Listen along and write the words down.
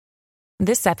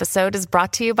This episode is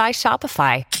brought to you by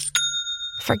Shopify.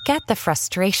 Forget the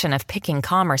frustration of picking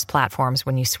commerce platforms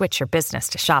when you switch your business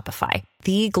to Shopify,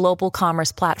 the global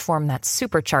commerce platform that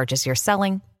supercharges your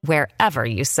selling wherever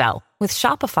you sell. With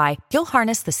Shopify, you'll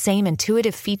harness the same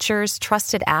intuitive features,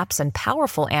 trusted apps, and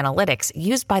powerful analytics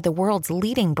used by the world's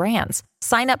leading brands.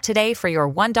 Sign up today for your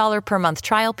 $1 per month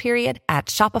trial period at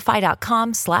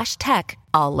shopify.com/tech,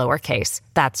 all lowercase.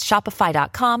 That's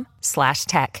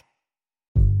shopify.com/tech.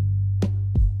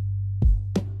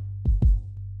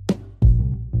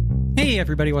 Hey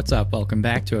everybody, what's up? Welcome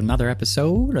back to another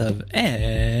episode of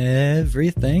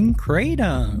Everything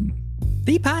Kratom,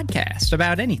 the podcast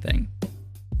about anything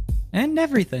and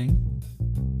everything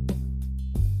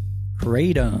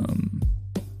Kratom.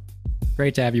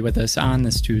 Great to have you with us on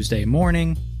this Tuesday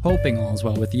morning, hoping all is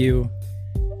well with you.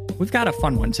 We've got a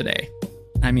fun one today.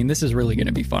 I mean, this is really going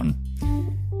to be fun,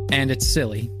 and it's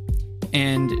silly,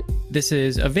 and this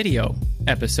is a video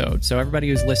episode, so everybody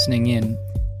who's listening in,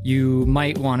 you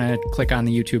might want to click on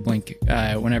the YouTube link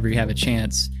whenever you have a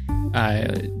chance.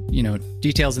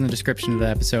 Details in the description of the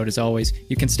episode, as always.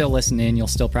 You can still listen in. You'll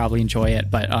still probably enjoy it.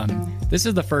 But this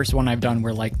is the first one I've done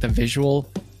where, like, the visual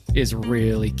is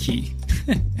really key.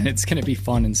 And it's going to be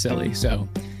fun and silly. So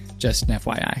just an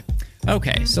FYI.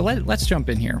 Okay, so let's jump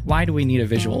in here. Why do we need a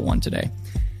visual one today?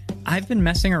 I've been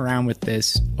messing around with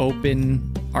this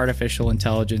open artificial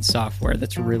intelligence software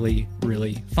that's really,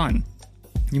 really fun.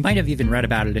 You might have even read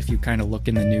about it if you kind of look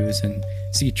in the news and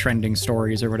see trending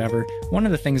stories or whatever. One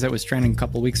of the things that was trending a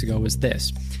couple weeks ago was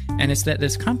this. And it's that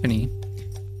this company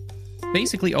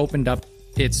basically opened up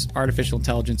its artificial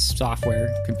intelligence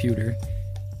software computer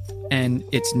and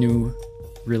its new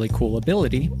really cool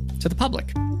ability to the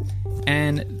public.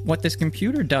 And what this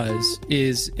computer does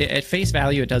is, at face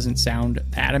value, it doesn't sound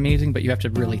that amazing, but you have to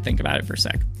really think about it for a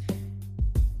sec.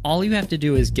 All you have to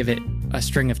do is give it a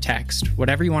string of text,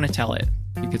 whatever you want to tell it.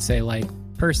 You could say, like,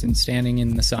 person standing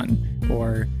in the sun,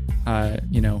 or,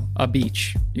 a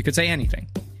beach. You could say anything.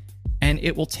 And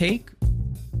it will take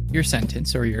your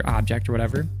sentence or your object or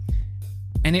whatever,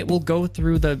 and it will go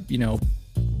through the,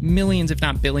 millions, if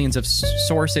not billions, of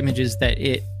source images that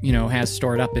it, has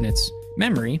stored up in its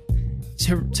memory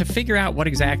to figure out what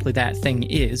exactly that thing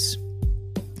is.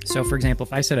 So, for example,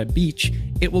 if I said a beach,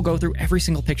 it will go through every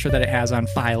single picture that it has on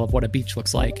file of what a beach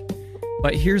looks like.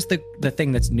 But here's the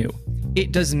thing that's new.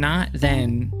 It does not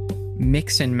then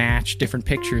mix and match different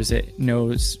pictures it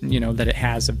knows, that it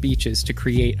has of beaches to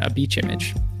create a beach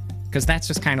image. Because that's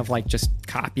just kind of like just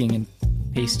copying and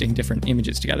pasting different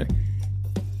images together.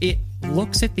 It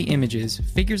looks at the images,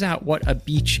 figures out what a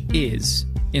beach is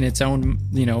in its own,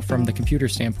 from the computer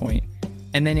standpoint,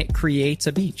 and then it creates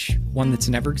a beach, one that's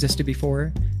never existed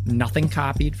before, nothing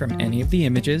copied from any of the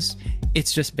images.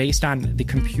 It's just based on the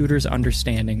computer's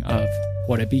understanding of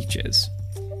what a beach is.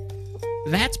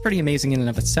 That's pretty amazing in and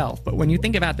of itself, but when you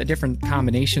think about the different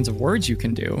combinations of words you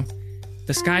can do,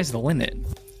 the sky's the limit.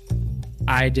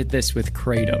 I did this with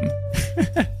Kratom.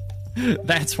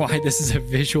 That's why this is a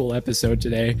visual episode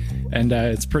today, and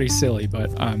it's pretty silly,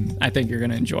 but I think you're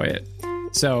going to enjoy it.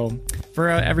 So for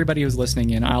everybody who's listening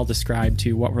in, I'll describe to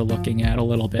you what we're looking at a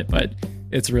little bit, but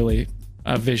it's really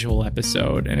a visual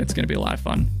episode, and it's going to be a lot of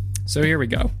fun. So here we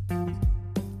go.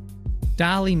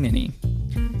 Dolly Mini.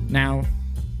 Now,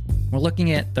 we're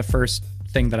looking at the first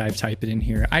thing that I've typed in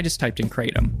here. I just typed in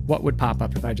Kratom. What would pop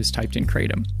up if I just typed in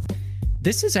Kratom?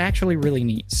 This is actually really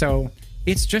neat. So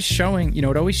it's just showing,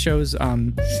 it always shows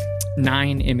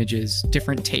 9 images,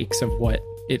 different takes of what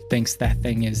it thinks that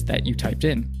thing is that you typed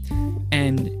in.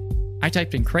 And I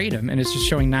typed in Kratom, and it's just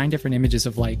showing 9 different images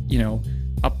of, like,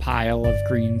 a pile of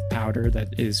green powder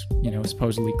that is,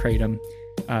 supposedly Kratom,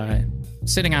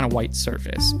 sitting on a white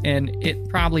surface. And it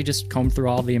probably just combed through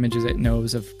all the images it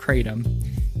knows of Kratom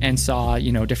and saw,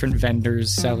 different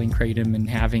vendors selling Kratom and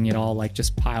having it all, like,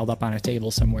 just piled up on a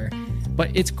table somewhere.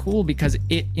 But it's cool because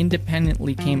it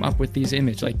independently came up with these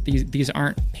images. Like, these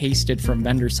aren't pasted from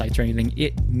vendor sites or anything.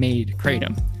 It made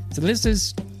Kratom. So this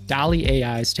is Dolly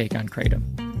AI's take on Kratom.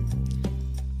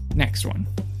 Next one.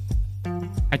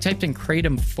 I typed in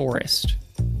Kratom Forest.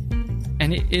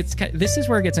 And this is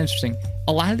where it gets interesting.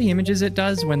 A lot of the images it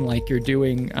does when, like, you're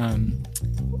doing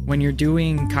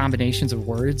combinations of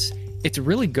words, it's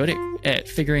really good at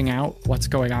figuring out what's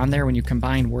going on there when you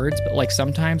combine words. But, like,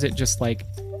 sometimes it just, like,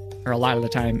 or a lot of the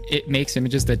time, it makes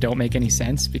images that don't make any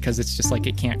sense because it's just like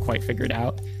it can't quite figure it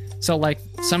out. So, like,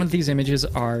 some of these images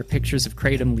are pictures of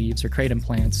Kratom leaves or Kratom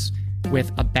plants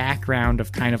with a background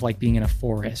of kind of like being in a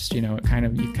forest. You kind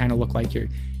of look like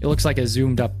it looks like a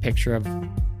zoomed up picture of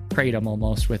Kratom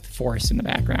almost with forest in the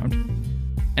background.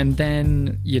 And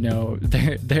then,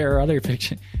 there are other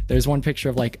pictures. There's one picture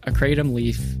of like a kratom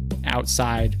leaf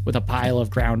outside with a pile of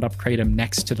ground up kratom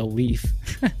next to the leaf.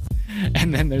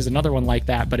 And then there's another one like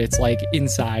that, but it's like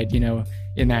inside,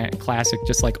 in that classic,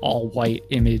 just like all white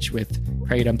image with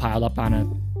kratom piled up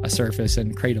on a surface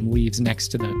and kratom leaves next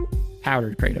to the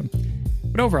powdered kratom.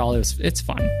 But overall, it's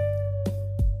fun.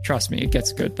 Trust me, it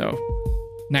gets good though.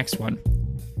 Next one.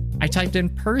 I typed in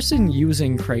person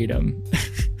using kratom.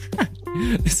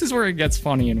 This is where it gets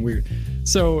funny and weird.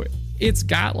 So it's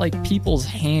got like people's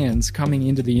hands coming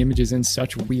into the images in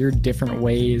such weird different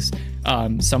ways.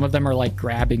 Some of them are like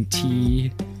grabbing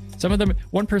tea. Some of them,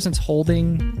 one person's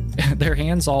holding, their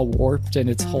hands all warped, and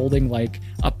it's holding like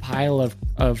a pile of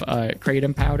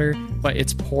kratom powder, but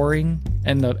it's pouring,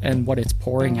 and what it's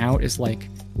pouring out is like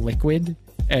liquid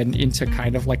and into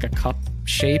kind of like a cup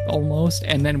shape almost.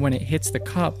 And then when it hits the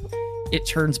cup, it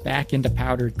turns back into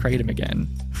powdered kratom again.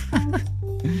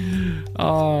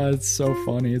 Oh, it's so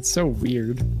funny. It's so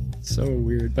weird. So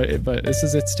weird. But this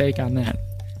is its take on that.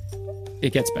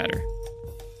 It gets better.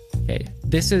 Okay,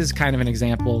 this is kind of an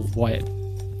example of what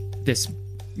this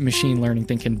machine learning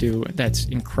thing can do that's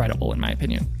incredible in my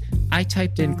opinion. I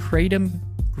typed in kratom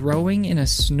growing in a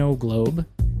snow globe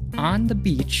on the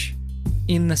beach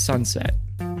in the sunset.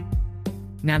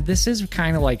 Now, this is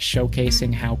kind of like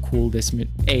showcasing how cool this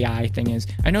AI thing is.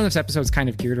 I know this episode is kind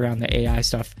of geared around the AI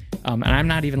stuff, and I'm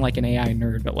not even like an AI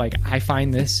nerd, but like I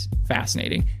find this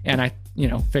fascinating. And I,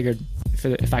 figured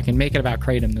if I can make it about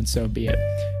kratom, then so be it.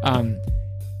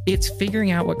 It's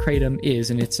figuring out what kratom is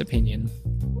in its opinion.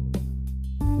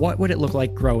 What would it look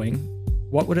like growing?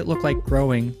 What would it look like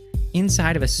growing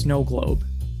inside of a snow globe?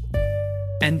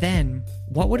 And then,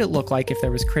 what would it look like if there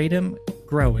was kratom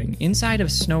growing inside of a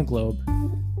snow globe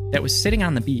that was sitting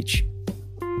on the beach?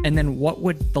 And then what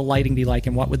would the lighting be like,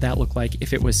 and what would that look like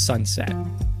if it was sunset?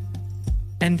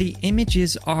 And the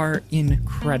images are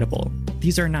incredible.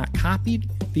 These are not copied.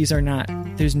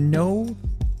 There's no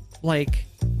like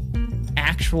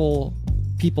actual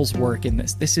people's work in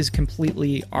this. This is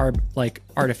completely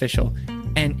artificial.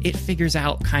 And it figures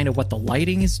out kind of what the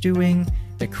lighting is doing.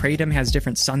 The kratom has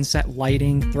different sunset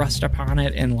lighting thrust upon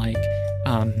it, and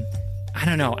I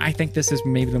don't know. I think this is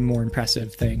maybe the more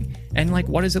impressive thing. And like,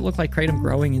 what does it look like kratom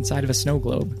growing inside of a snow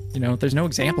globe? There's no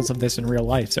examples of this in real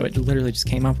life, so it literally just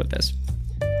came up with this.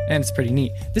 And it's pretty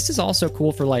neat. This is also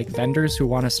cool for like vendors who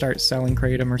want to start selling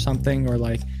kratom or something, or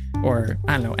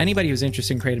I don't know, anybody who's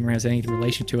interested in kratom or has any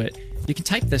relation to it. You can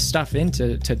type this stuff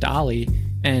into DALL-E,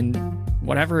 and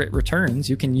whatever it returns,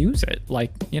 you can use it.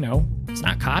 Like, it's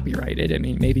not copyrighted. I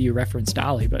mean, maybe you reference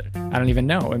DALL-E, but I don't even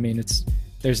know. I mean, it's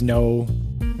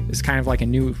kind of like a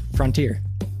new frontier.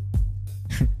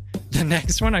 The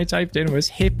next one I typed in was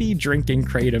hippie drinking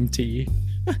kratom tea.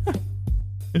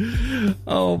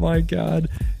 Oh my god.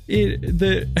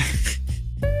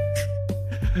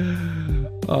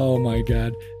 Oh my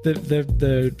god.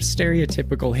 The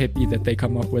stereotypical hippie that they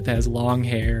come up with has long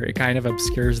hair. It kind of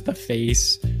obscures the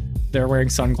face. They're wearing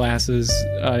sunglasses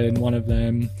in one of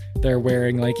them. They're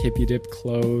wearing like hippie dip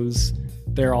clothes.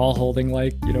 They're all holding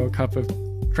like, a cup of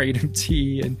kratom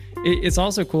tea. And it's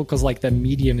also cool because like the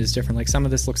medium is different. Like some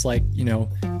of this looks like,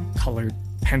 colored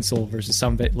pencil versus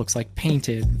some of it looks like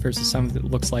painted versus some of it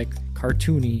looks like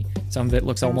cartoony. Some of it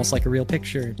looks almost like a real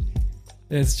picture.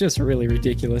 It's just really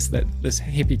ridiculous that this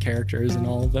hippie character is in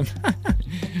all of them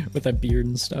with a beard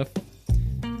and stuff.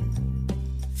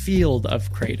 Field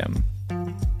of kratom.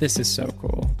 This is so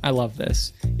cool. I love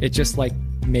this. It just like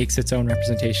makes its own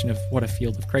representation of what a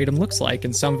field of kratom looks like,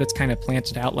 and some of it's kind of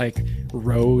planted out like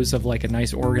rows of like a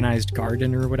nice organized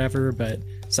garden or whatever, but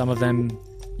some of them,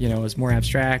 is more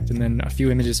abstract, and then a few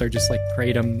images are just like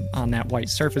kratom on that white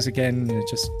surface again, and it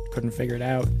just couldn't figure it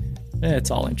out.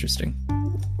 It's all interesting.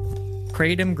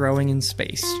 Kratom growing in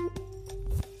space.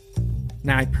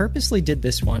 Now, I purposely did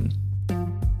this one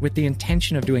with the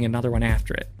intention of doing another one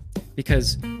after it,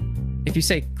 because if you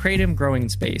say kratom growing in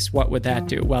space, what would that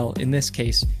do? Well, in this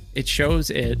case, it shows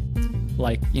it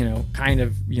like, kind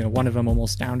of, one of them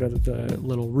almost down to the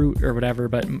little root or whatever,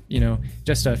 but,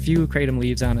 just a few kratom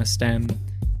leaves on a stem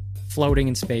floating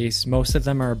in space. Most of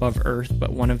them are above Earth,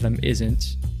 but one of them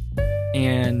isn't.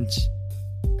 And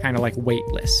kind of like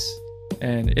weightless.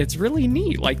 And it's really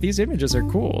neat. Like, these images are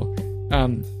cool.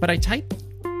 But I typed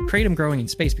kratom growing in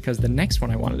space because the next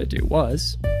one I wanted to do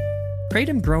was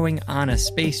kratom growing on a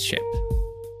spaceship.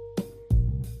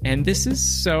 And this is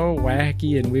so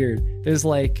wacky and weird. There's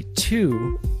like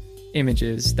 2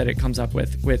 images that it comes up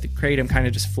with kratom kind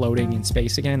of just floating in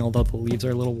space again, although the leaves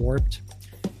are a little warped.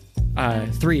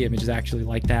 3 images actually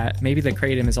like that. Maybe the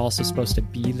kratom is also supposed to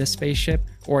be the spaceship,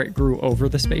 or it grew over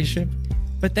the spaceship.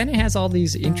 But then it has all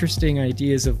these interesting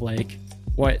ideas of like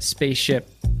what spaceship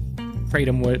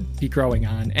Kratom would be growing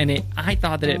on. And I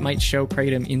thought that it might show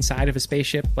Kratom inside of a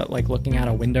spaceship, but like looking out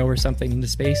a window or something into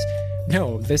space.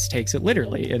 No, this takes it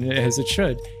literally, and as it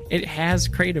should. It has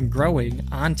Kratom growing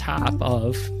on top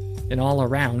of and all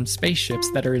around spaceships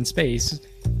that are in space,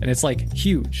 and it's like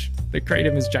huge. The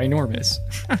Kratom is ginormous.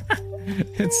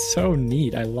 It's so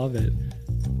neat. I love it.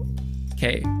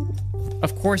 Okay,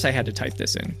 of course I had to type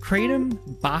this in.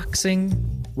 Kratom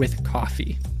boxing with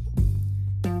coffee.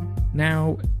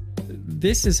 Now,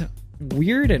 this is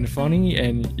weird and funny,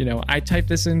 and you know, I typed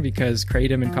this in because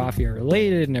Kratom and coffee are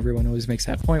related, and everyone always makes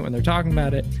that point when they're talking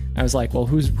about it. I was like, well,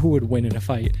 who would win in a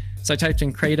fight? So I typed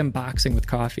in Kratom boxing with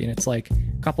coffee, and it's like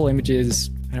a couple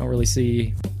images. I don't really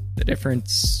see the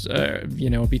difference,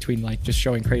 between like just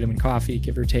showing Kratom and coffee,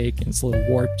 give or take, and it's a little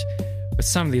warped. But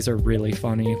some of these are really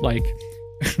funny. Like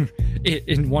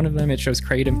in one of them, it shows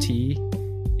Kratom tea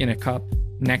in a cup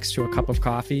next to a cup of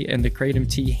coffee, and the Kratom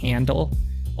tea handle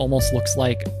almost looks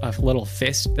like a little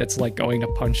fist that's like going to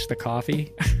punch the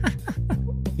coffee.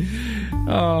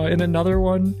 In another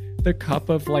one, the cup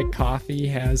of like coffee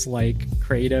has like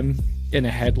Kratom in a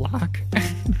headlock.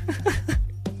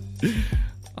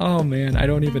 Oh man, I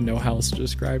don't even know how else to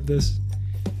describe this.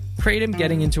 Kratom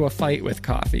getting into a fight with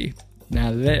coffee.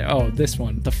 Now, this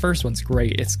one, the first one's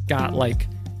great. It's got like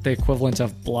the equivalent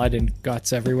of blood and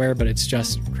guts everywhere, but it's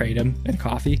just Kratom and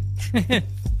coffee.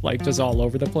 Like just all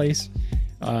over the place.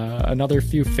 Another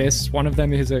few fists. One of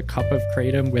them is a cup of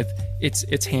Kratom with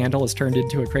its handle is turned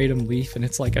into a Kratom leaf, and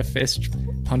it's like a fist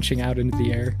punching out into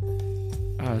the air.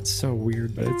 Oh, it's so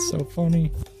weird, but it's so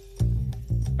funny.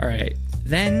 All right,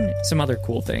 then some other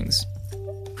cool things.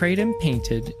 Kratom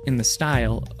painted in the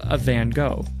style of Van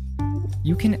Gogh.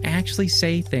 You can actually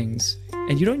say things,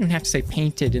 and you don't even have to say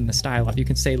painted in the style of. You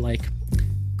can say like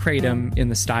Kratom in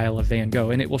the style of Van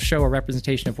Gogh, and it will show a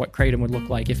representation of what Kratom would look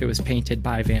like if it was painted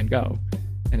by Van Gogh.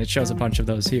 And it shows a bunch of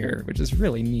those here, which is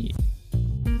really neat.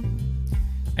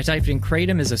 I typed in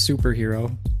Kratom as a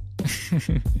superhero.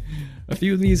 A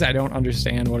few of these I don't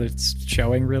understand what it's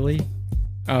showing really.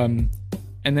 And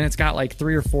then it's got like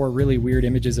 3 or 4 really weird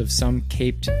images of some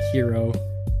caped hero.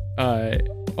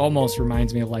 Almost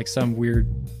reminds me of like some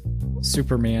weird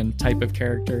Superman type of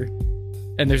character.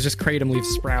 And there's just Kratom leaves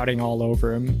sprouting all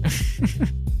over him.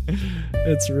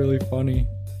 It's really funny.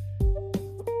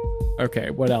 Okay,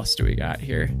 what else do we got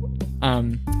here?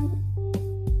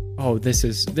 This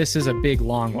is a big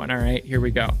long one. All right, here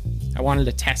we go. I wanted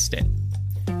to test it.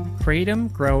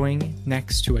 Kratom growing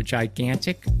next to a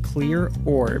gigantic clear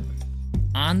orb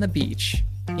on the beach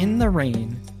in the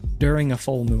rain during a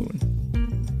full moon.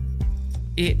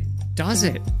 It does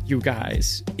it, you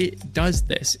guys. It does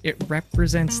this. It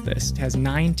represents this. It has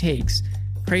 9 takes.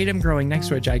 Kratom growing next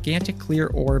to a gigantic clear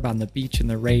orb on the beach in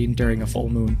the rain during a full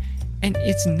moon. And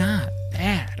it's not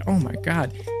bad. Oh my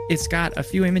god. It's got a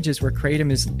few images where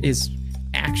Kratom is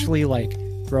actually like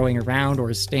growing around or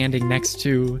is standing next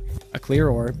to a clear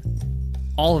orb.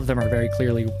 All of them are very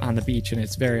clearly on the beach, and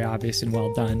it's very obvious and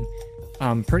well done.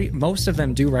 Most of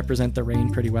them do represent the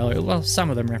rain pretty well. Well, some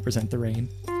of them represent the rain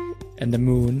and the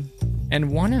moon.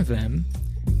 And one of them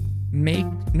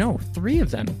 3 of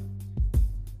them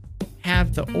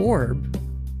have the orb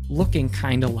looking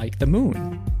kind of like the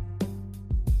moon.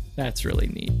 That's really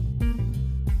neat.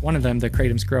 One of them, the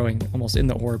Kratom's growing almost in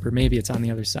the orb, or maybe it's on the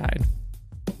other side.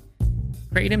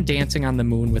 Kratom dancing on the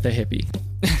moon with a hippie.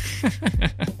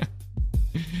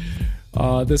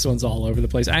 This one's all over the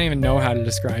place. I don't even know how to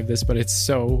describe this, but it's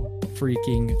so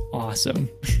freaking awesome.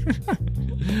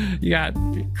 You got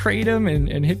Kratom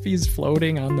and hippies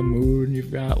floating on the moon.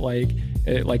 You've got like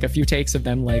a few takes of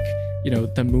them, like, you know,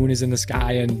 the moon is in the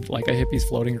sky and like a hippie's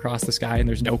floating across the sky, and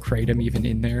there's no Kratom even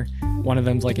in there. One of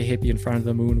them's like a hippie in front of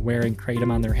the moon wearing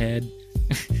Kratom on their head.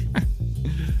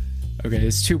 Okay,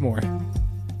 there's 2 more.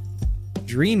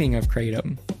 Dreaming of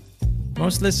Kratom.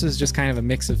 Most of this is just kind of a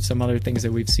mix of some other things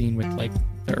that we've seen with like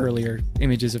the earlier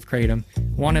images of Kratom.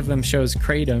 One of them shows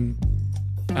Kratom,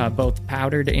 both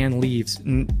powdered and leaves,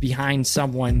 behind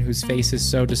someone whose face is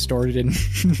so distorted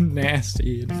and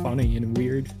nasty and funny and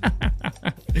weird.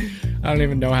 I don't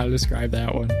even know how to describe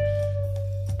that one.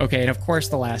 Okay, and of course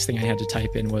the last thing I had to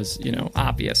type in was,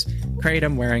 obvious.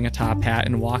 Kratom wearing a top hat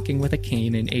and walking with a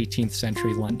cane in 18th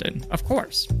century London. Of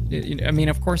course.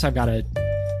 Of course I've got to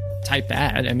type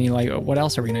that. What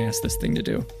else are we going to ask this thing to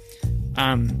do?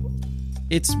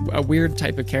 It's a weird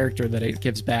type of character that it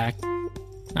gives back.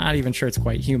 Not even sure it's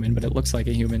quite human, but it looks like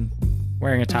a human.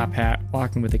 Wearing a top hat,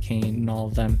 walking with a cane, and all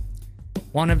of them.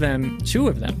 2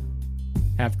 of them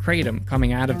have Kratom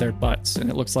coming out of their butts, and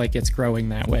it looks like it's growing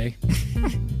that way.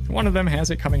 One of them has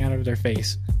it coming out of their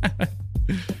face.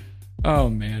 Oh,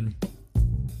 man.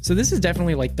 So this is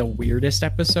definitely like the weirdest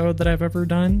episode that I've ever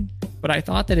done, but I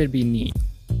thought that it'd be neat.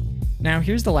 Now,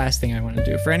 here's the last thing I want to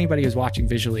do. For anybody who's watching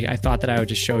visually, I thought that I would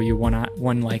just show you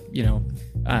one like,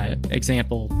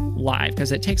 example live,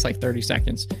 because it takes like 30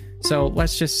 seconds. So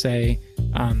let's just say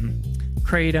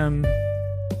Kratom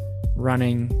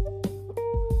running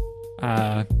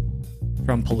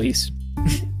from police.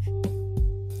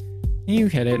 You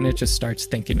hit it and it just starts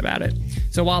thinking about it.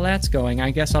 So while that's going,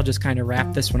 I guess I'll just kind of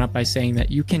wrap this one up by saying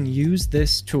that you can use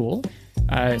this tool.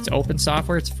 It's open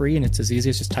software, it's free, and it's as easy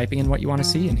as just typing in what you want to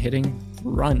see and hitting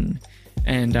run.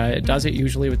 And it does it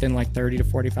usually within like 30 to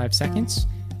 45 seconds.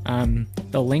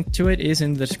 The link to it is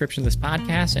in the description of this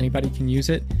podcast. Anybody can use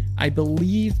it. I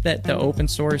believe that the open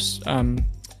source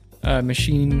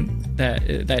machine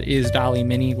that is Dolly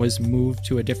Mini was moved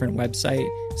to a different website.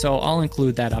 So I'll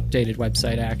include that updated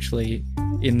website actually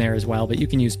in there as well. But you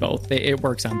can use both. It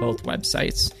works on both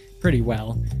websites pretty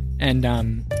well. And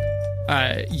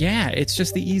it's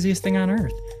just the easiest thing on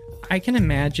earth. I can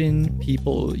imagine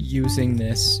people using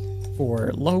this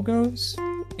for logos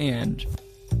and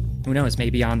who knows,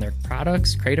 maybe on their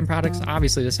products, Kratom products.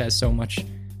 Obviously, this has so much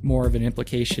more of an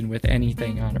implication with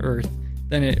anything on earth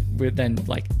than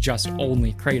like just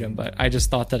only Kratom. But I just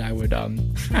thought that I would,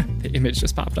 the image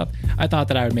just popped up. I thought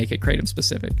that I would make it Kratom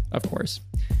specific, of course.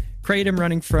 Kratom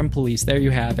running from police. There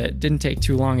you have it. Didn't take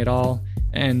too long at all.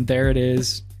 And there it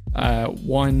is.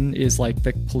 One is like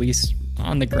the police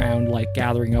on the ground, like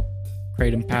gathering up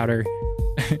Kratom powder.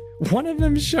 One of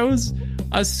them shows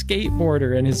a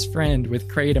skateboarder and his friend with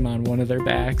Kratom on one of their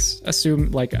backs.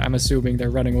 I'm assuming they're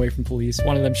running away from police.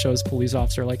 One of them shows police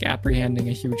officer like apprehending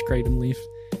a huge Kratom leaf.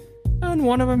 And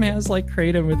one of them has like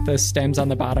Kratom with the stems on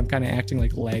the bottom kind of acting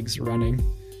like legs running.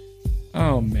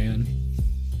 Oh man.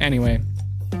 Anyway,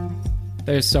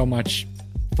 there's so much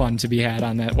fun to be had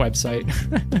on that website.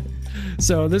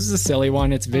 So this is a silly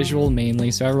one. It's visual mainly.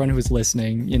 So everyone who's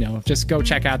listening, just go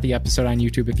check out the episode on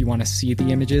YouTube if you want to see the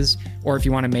images or if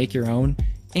you want to make your own.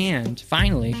 And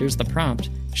finally, here's the prompt.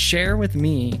 Share with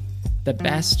me the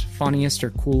best, funniest,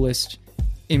 or coolest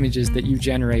images that you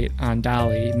generate on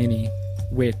Dolly Mini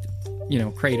with,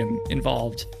 Kratom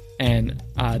involved. And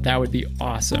that would be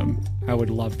awesome. I would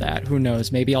love that. Who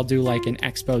knows? Maybe I'll do like an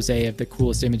expose of the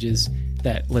coolest images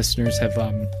that listeners have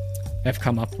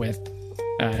come up with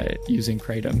using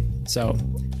Kratom. So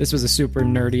this was a super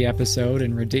nerdy episode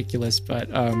and ridiculous, but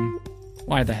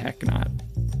why the heck not?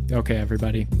 Okay,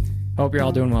 everybody. Hope you're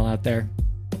all doing well out there.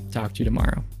 Talk to you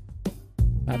tomorrow.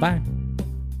 Bye-bye.